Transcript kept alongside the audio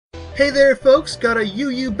Hey there folks, got a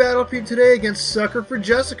UU battle for you today against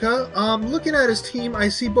Sucker4Jessica. Looking at his team, I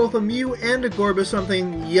see both a Mew and a Gorbis, so I'm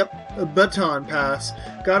thinking, yep, a baton pass.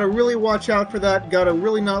 Gotta really watch out for that, gotta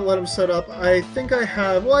really not let him set up. I think I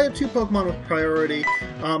have two Pokemon with priority,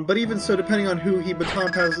 but even so, depending on who he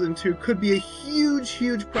baton passes into, could be a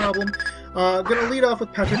huge problem. Gonna lead off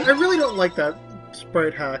with Patrick. I really don't like that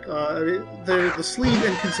sprite hack. The sleeve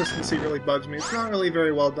inconsistency really bugs me. It's not really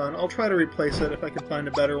very well done. I'll try to replace it if I can find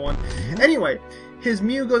a better one. Anyway, his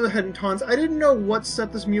Mew goes ahead and taunts. I didn't know what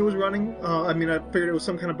set this Mew was running. I figured it was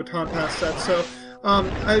some kind of baton pass set, so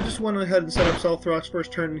I just went ahead and set up Self-Rock's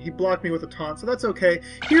first turn, and he blocked me with a taunt, so that's okay.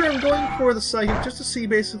 Here I'm going for the Psychic just to see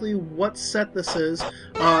basically what set this is.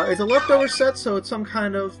 It's a leftover set, so it's some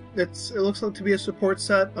kind of, it looks like to be a support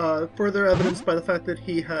set, further evidenced by the fact that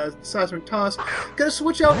he has Seismic Toss. Gonna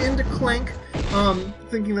switch out into Clank,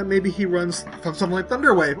 thinking that maybe he runs something like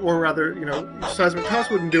Thunder Wave, or rather, you know, Seismic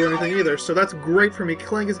Toss wouldn't do anything either, so that's great for me.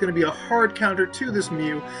 Clank is going to be a hard counter to this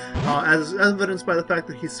Mew, as evidenced by the fact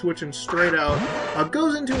that he's switching straight out.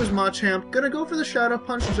 Goes into his Machamp, gonna go for the Shadow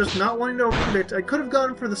Punch, just not wanting to overpredict. I could have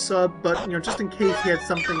gone for the sub, but, you know, just in case he had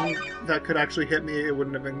something that could actually hit me, it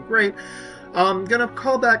wouldn't have been great. Gonna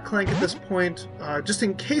call back Clank at this point, just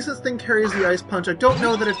in case this thing carries the Ice Punch. I don't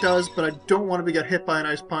know that it does, but I don't want to get hit by an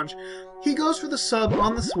Ice Punch. He goes for the sub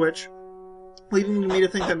on the switch, leading me to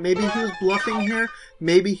think that maybe he was bluffing here.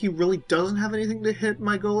 Maybe he really doesn't have anything to hit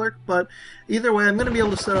my Golurk, but either way, I'm going to be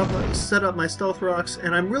able to set up my Stealth Rocks,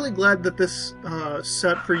 and I'm really glad that this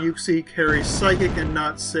set for Uxie carries Psychic and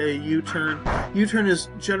not, say, U-Turn. U-Turn is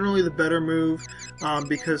generally the better move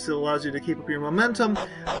because it allows you to keep up your momentum,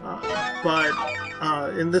 but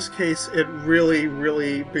in this case, it really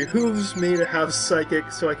behooves me to have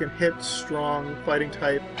Psychic so I can hit strong Fighting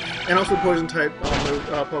type and also Poison type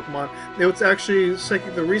Pokemon. It's actually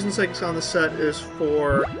Psychic. The reason Psychic's on the set is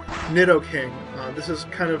for Nidoking. This is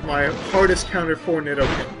kind of my hardest counter for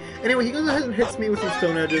Nidoking. Anyway, he goes ahead and hits me with some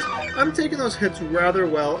Stone Edges. I'm taking those hits rather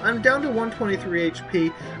well. I'm down to 123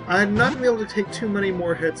 HP. I'm not going to be able to take too many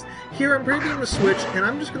more hits. Here I'm breaking the switch, and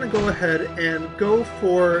I'm just going to go ahead and go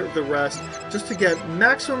for the rest, just to get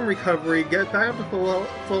maximum recovery, get back up to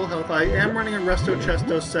full health. I am running a Resto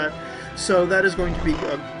Chesto set, so that is going to be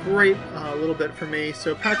a great little bit for me.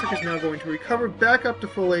 So Patrick is now going to recover back up to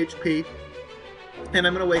full HP, and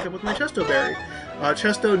I'm going to wake up with my Chesto Berry.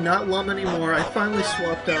 Chesto, not Lum anymore. I finally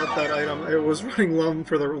swapped out that item. I was running Lum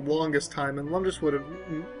for the longest time, and Lum just would have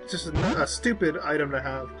just a stupid item to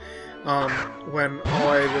have when all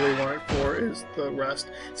I really want it for is the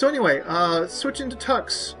rest. So anyway, switching to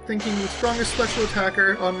Tux, thinking the strongest special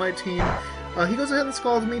attacker on my team. He goes ahead and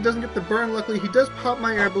Scalds me, doesn't get the burn, luckily. He does pop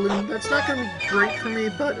my Air Balloon. That's not going to be great for me,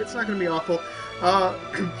 but it's not going to be awful.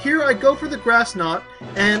 Here I go for the Grass Knot,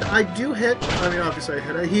 and I do hit. I mean, obviously I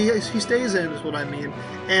hit. He stays in, is what I mean.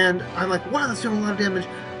 And I'm like, wow, that's doing a lot of damage.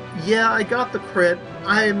 Yeah, I got the crit.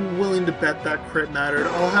 I'm willing to bet that crit mattered.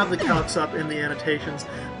 I'll have the calcs up in the annotations,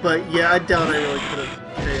 but yeah, I doubt I really could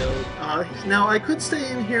have KO'd. Now, I could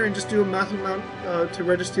stay in here and just do a massive amount to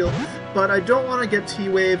Registeel, but I don't want to get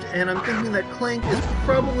T-Waved, and I'm thinking that Clank is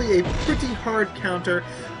probably a pretty hard counter.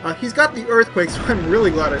 He's got the Earthquake, so I'm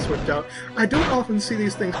really glad I switched out. I don't often see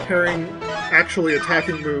these things carrying actually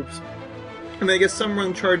attacking moves. I mean, I guess some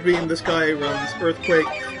run Charge Beam, this guy runs Earthquake.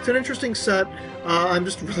 It's an interesting set. I'm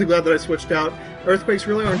just really glad that I switched out. Earthquakes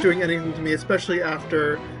really aren't doing anything to me, especially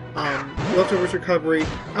after Leftovers Recovery.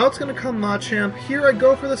 Out's going to come Machamp. Here I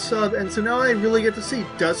go for the sub, and so now I really get to see,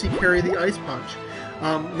 does he carry the Ice Punch?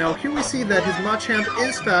 Now here we see that his Machamp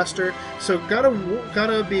is faster, so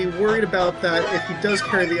gotta be worried about that if he does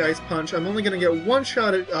carry the Ice Punch. I'm only gonna get one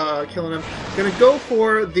shot at killing him. Gonna go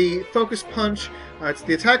for the Focus Punch. It's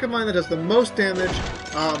the attack of mine that does the most damage.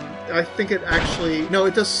 I think it actually... No,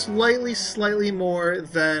 it does slightly more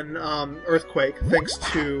than Earthquake, thanks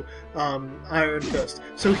to Iron Fist.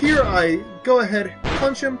 So here I go ahead,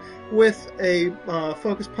 punch him with a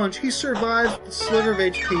Focus Punch. He survives with a sliver of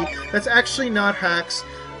HP. That's actually not hacks.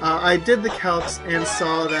 I did the calcs and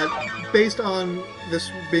saw that based on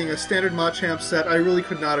this being a standard Machamp set, I really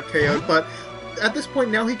could not have KO'd, but at this point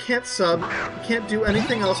now he can't sub, he can't do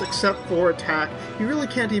anything else except for attack. He really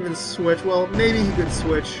can't even switch. Well, maybe he could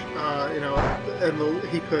switch, you know, and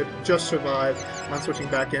he could just survive on switching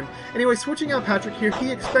back in. Anyway, switching out Patrick here,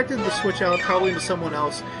 he expected to switch out probably into someone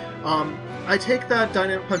else. I take that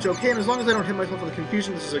Dynamic Punch okay, and as long as I don't hit myself with the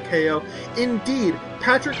Confusion, this is a KO. Indeed,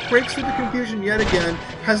 Patrick breaks through the Confusion yet again,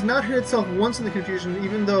 has not hit itself once in the Confusion,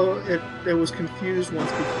 even though it was confused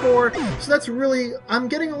once before. So that's really... I'm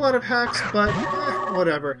getting a lot of hacks, but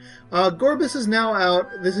whatever. Gorbis is now out.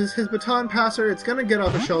 This is his baton passer. It's going to get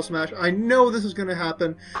off a Shell Smash. I know this is going to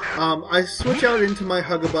happen. I switch out into my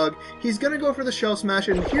Hug-a-Bug. He's going to go for the Shell Smash,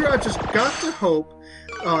 and here I've just got to hope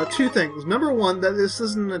two things. Number one, that this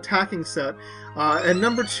isn't an attacking set. And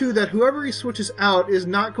number two, that whoever he switches out is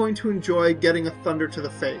not going to enjoy getting a Thunder to the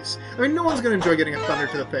face. I mean, no one's going to enjoy getting a Thunder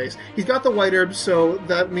to the face. He's got the White Herb, so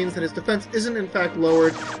that means that his defense isn't in fact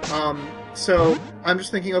lowered. So I'm just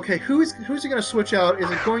thinking, okay, who's he going to switch out? Is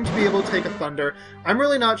it going to be able to take a Thunder? I'm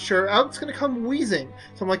really not sure. Out's going to come Wheezing.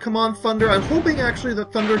 So I'm like, come on, Thunder. I'm hoping actually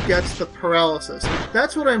that Thunder gets the Paralysis.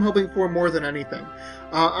 That's what I'm hoping for more than anything.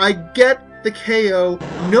 I get the KO,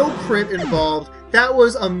 no crit involved. That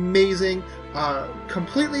was amazing.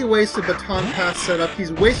 Completely wasted baton pass setup.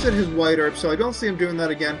 He's wasted his White Herb, so I don't see him doing that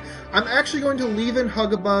again. I'm actually going to leave in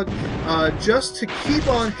Hug-a-Bug just to keep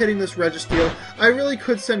on hitting this Registeel. I really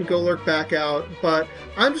could send Golurk back out, but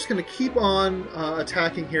I'm just going to keep on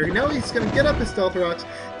attacking here. Now he's going to get up his Stealth Rocks.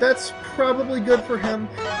 That's probably good for him.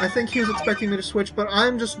 I think he was expecting me to switch, but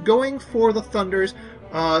I'm just going for the Thunders,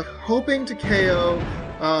 hoping to KO.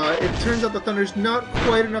 It turns out the Thunder's not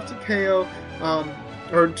quite enough to KO.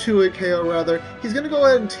 Or to a KO rather. He's going to go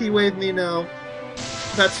ahead and T-Wave me now.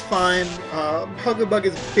 That's fine. Hug-a-Bug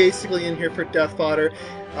is basically in here for death fodder.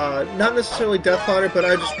 Not necessarily death fodder, but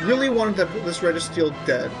I just really wanted this Registeel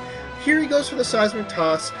dead. Here he goes for the Seismic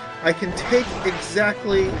Toss. I can take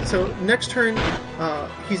exactly... So next turn,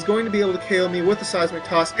 he's going to be able to KO me with the Seismic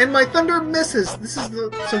Toss, and my Thunder misses! This is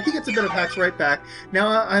the... So he gets a bit of hacks right back.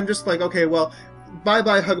 Now I'm just like, okay, well...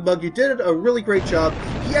 Bye-bye, Hug-a-Bug, you did a really great job.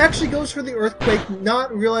 He actually goes for the Earthquake,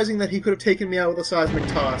 not realizing that he could have taken me out with a Seismic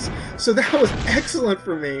Toss. So that was excellent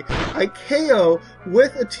for me. I KO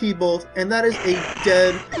with a T-Bolt, and that is a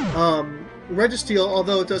dead Registeel,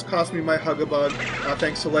 although it does cost me my Hug-a-Bug,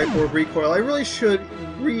 thanks to Life Orb Recoil. I really should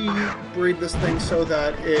rebreed this thing so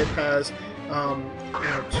that it has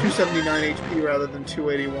 279 HP rather than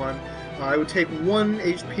 281. I would take 1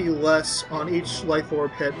 HP less on each Life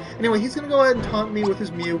Orb hit. Anyway, he's going to go ahead and taunt me with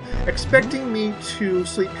his Mew, expecting me to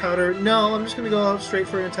Sleep Powder. No, I'm just going to go out straight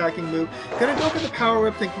for an attacking move. Going to go for the Power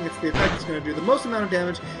Whip, thinking it's the attack that's going to do the most amount of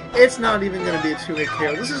damage. It's not even going to be a 2-hit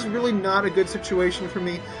KO. This is really not a good situation for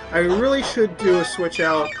me. I really should do a switch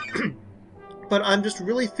out. But I'm just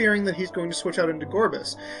really fearing that he's going to switch out into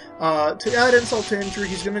Gorbis. To add insult to injury,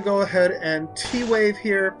 he's going to go ahead and T-Wave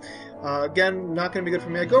here. Again, not going to be good for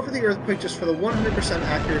me. I go for the Earthquake just for the 100%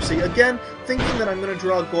 accuracy. Again, thinking that I'm going to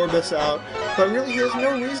draw Gorbis out, but really he has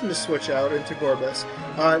no reason to switch out into Gorbis.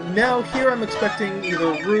 Now here I'm expecting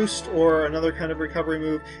either Roost or another kind of recovery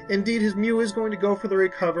move. Indeed, his Mew is going to go for the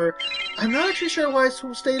Recover. I'm not actually sure why I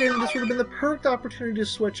stayed in. This would have been the perfect opportunity to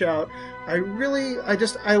switch out. I was really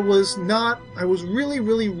not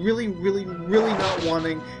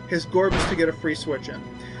wanting his Gorbis to get a free switch in.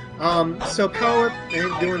 So Power Whip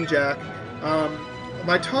ain't doing jack.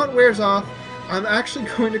 My taunt wears off. I'm actually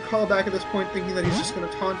going to call back at this point thinking that he's just going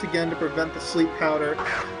to taunt again to prevent the Sleep Powder,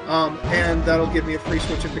 and that'll give me a free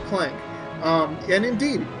switch into Clank. And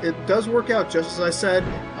indeed, it does work out just as I said.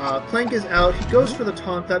 Clank is out, he goes for the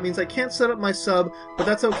taunt, that means I can't set up my sub, but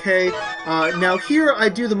that's okay. Now here I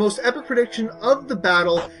do the most epic prediction of the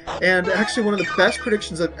battle, and actually one of the best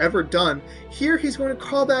predictions I've ever done. Here he's going to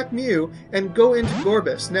call back Mew and go into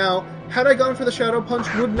Gorbis. Now, had I gone for the Shadow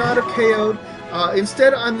Punch, would not have KO'd.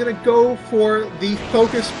 Instead, I'm going to go for the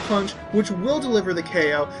Focus Punch, which will deliver the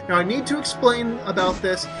KO. Now, I need to explain about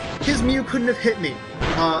this. His Mew couldn't have hit me.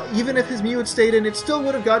 Even if his Mew had stayed in, it still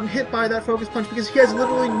would have gotten hit by that Focus Punch because he has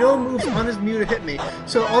literally no moves on his Mew to hit me.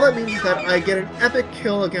 So all that means is that I get an epic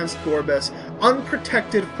kill against Gorbis,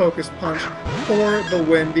 unprotected Focus Punch for the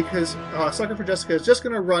win because Sucker4Jessica is just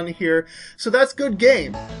going to run here. So that's good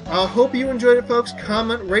game. Hope you enjoyed it, folks.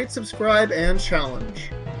 Comment, rate, subscribe, and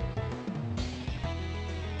challenge.